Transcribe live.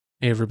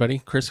Hey everybody,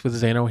 Chris with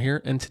Xano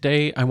here, and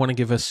today I want to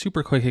give a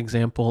super quick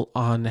example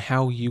on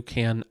how you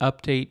can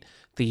update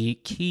the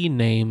key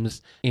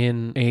names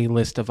in a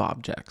list of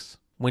objects.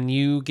 When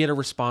you get a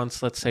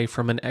response, let's say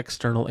from an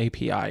external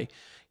API,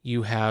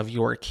 you have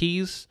your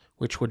keys,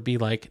 which would be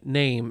like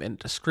name and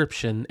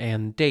description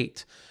and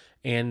date,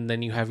 and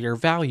then you have your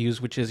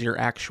values, which is your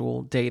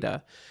actual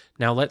data.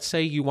 Now, let's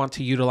say you want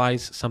to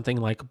utilize something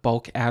like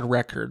bulk add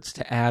records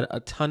to add a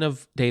ton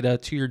of data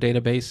to your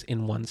database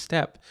in one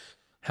step.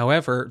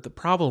 However, the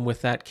problem with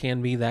that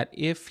can be that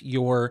if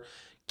your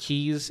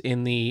keys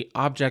in the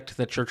object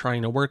that you're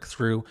trying to work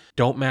through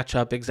don't match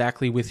up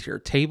exactly with your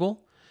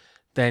table,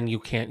 then you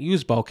can't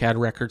use bulk add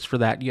records for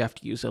that. You have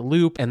to use a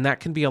loop, and that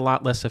can be a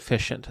lot less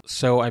efficient.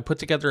 So I put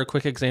together a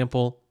quick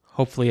example.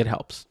 Hopefully it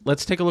helps.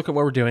 Let's take a look at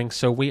what we're doing.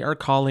 So we are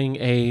calling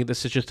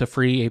this is just a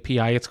free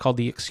API. It's called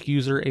the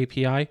Excuser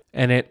API,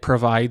 and it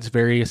provides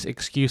various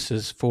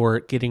excuses for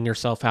getting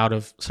yourself out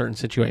of certain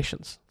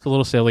situations. It's a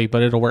little silly,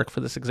 but it'll work for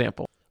this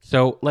example.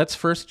 So let's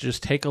first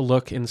just take a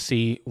look and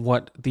see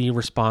what the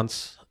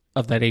response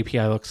of that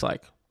API looks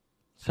like.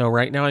 So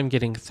right now I'm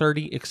getting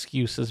 30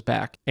 excuses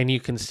back, and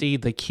you can see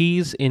the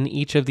keys in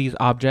each of these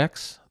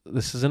objects.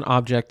 This is an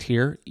object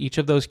here. Each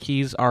of those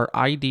keys are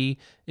ID,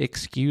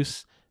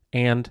 excuse,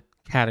 and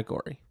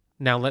category.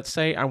 Now let's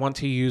say I want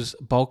to use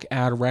bulk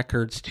add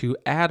records to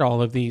add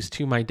all of these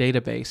to my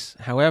database.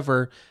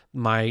 However,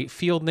 my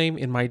field name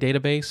in my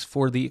database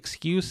for the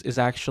excuse is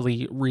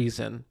actually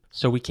reason.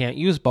 So we can't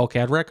use bulk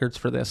add records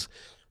for this.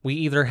 We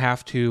either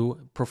have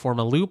to perform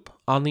a loop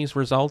on these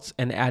results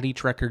and add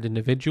each record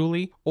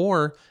individually,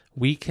 or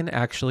we can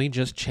actually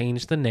just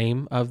change the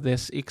name of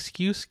this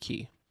excuse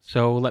key.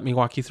 So let me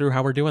walk you through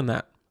how we're doing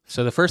that.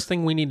 So the first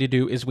thing we need to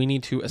do is we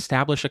need to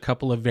establish a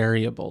couple of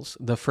variables.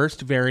 The first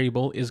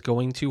variable is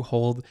going to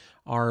hold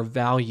our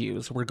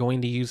values. We're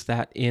going to use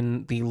that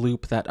in the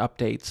loop that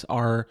updates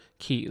our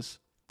keys.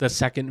 The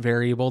second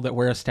variable that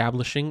we're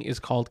establishing is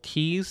called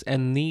keys,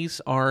 and these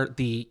are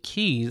the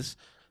keys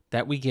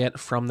that we get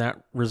from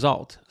that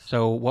result.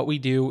 So what we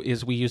do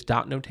is we use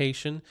dot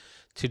notation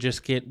to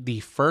just get the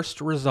first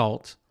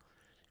result,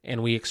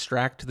 and we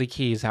extract the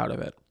keys out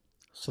of it.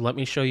 So let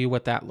me show you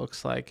what that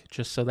looks like,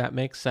 just so that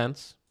makes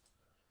sense.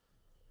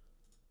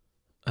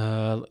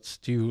 Let's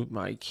do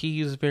my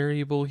keys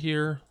variable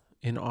here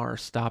in our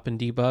stop and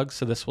debug.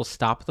 So this will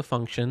stop the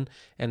function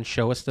and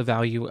show us the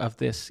value of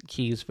this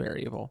keys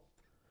variable.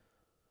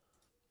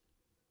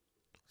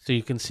 So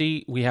you can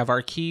see we have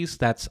our keys,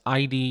 that's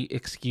ID,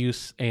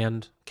 excuse,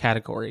 and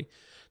category.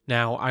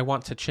 Now I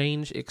want to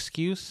change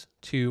excuse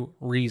to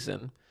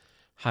reason.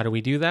 How do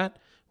we do that?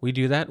 We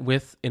do that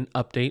with an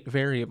update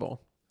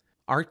variable.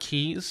 Our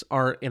keys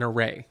are an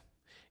array.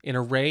 An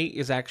array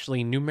is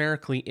actually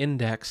numerically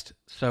indexed,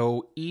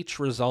 so each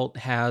result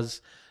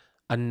has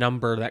a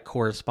number that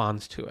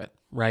corresponds to it,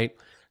 right?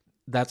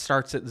 That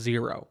starts at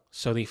 0.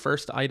 So the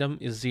first item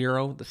is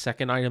 0, the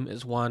second item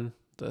is 1,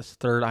 the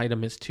third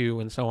item is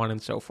 2, and so on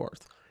and so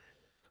forth.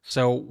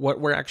 So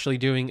what we're actually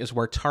doing is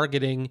we're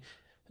targeting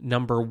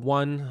number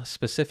 1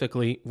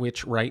 specifically,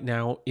 which right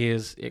now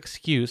is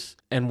excuse,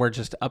 and we're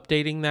just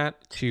updating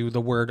that to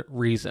the word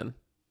reason,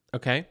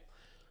 okay?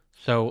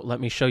 So let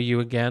me show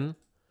you again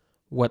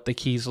what the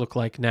keys look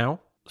like now.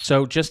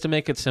 So just to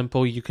make it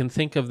simple, you can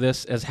think of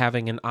this as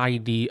having an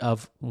ID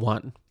of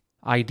 1.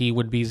 ID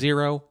would be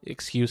 0,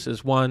 excuse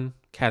is 1,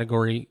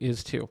 category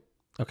is 2,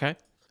 okay?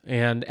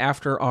 And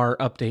after our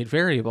update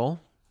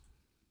variable,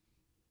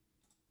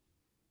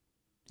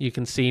 you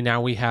can see now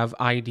we have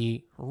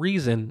ID,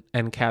 reason,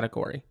 and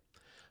category.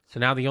 So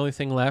now the only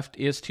thing left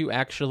is to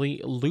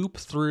actually loop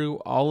through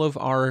all of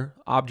our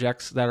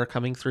objects that are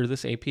coming through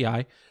this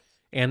API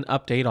and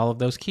update all of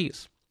those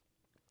keys.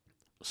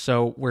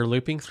 So we're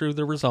looping through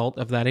the result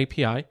of that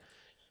API,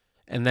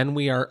 and then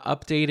we are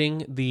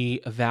updating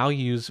the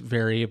values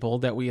variable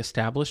that we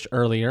established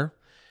earlier.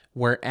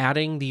 We're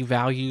adding the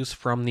values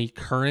from the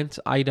current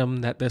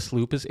item that this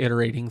loop is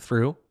iterating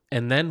through,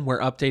 and then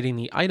we're updating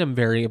the item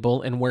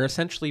variable, and we're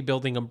essentially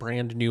building a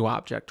brand new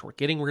object. We're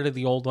getting rid of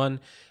the old one,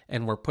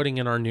 and we're putting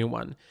in our new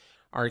one.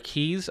 Our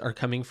keys are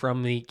coming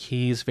from the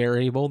keys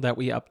variable that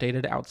we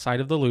updated outside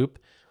of the loop,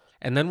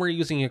 and then we're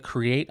using a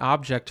create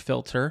object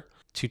filter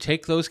to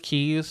take those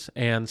keys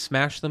and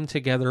smash them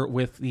together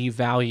with the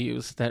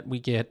values that we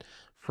get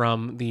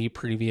from the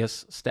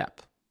previous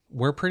step.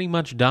 We're pretty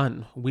much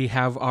done. We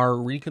have our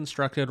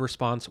reconstructed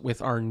response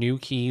with our new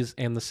keys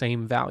and the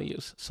same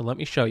values. So let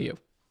me show you.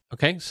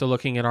 Okay, so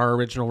looking at our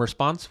original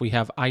response, we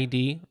have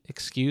ID,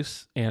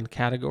 excuse, and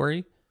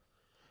category.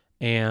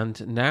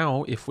 And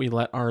now if we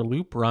let our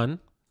loop run,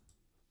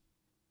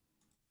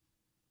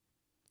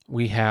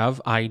 we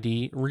have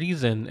ID,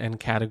 reason, and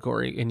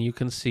category. And you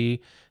can see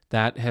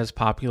that has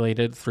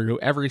populated through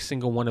every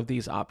single one of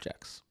these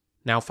objects.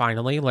 Now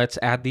finally, let's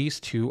add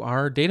these to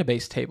our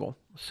database table.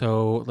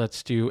 So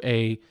let's do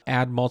a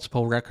add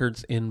multiple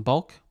records in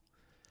bulk.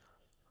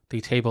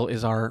 The table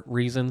is our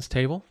reasons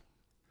table.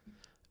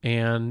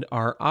 And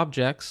our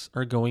objects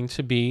are going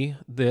to be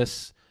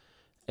this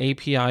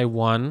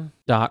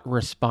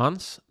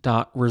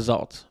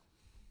API1.response.result.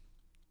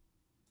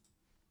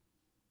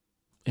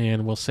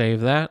 And we'll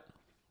save that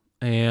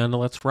and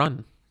let's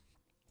run.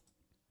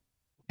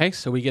 Okay,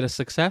 so we get a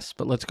success,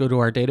 but let's go to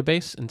our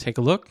database and take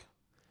a look.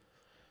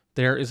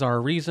 There is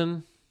our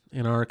reason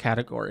in our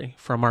category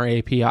from our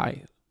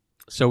API.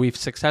 So we've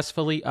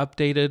successfully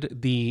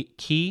updated the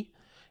key,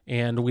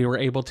 and we were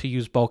able to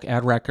use bulk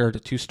add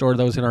record to store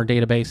those in our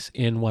database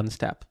in one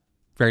step.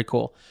 Very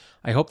cool.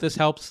 I hope this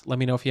helps. Let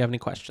me know if you have any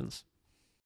questions.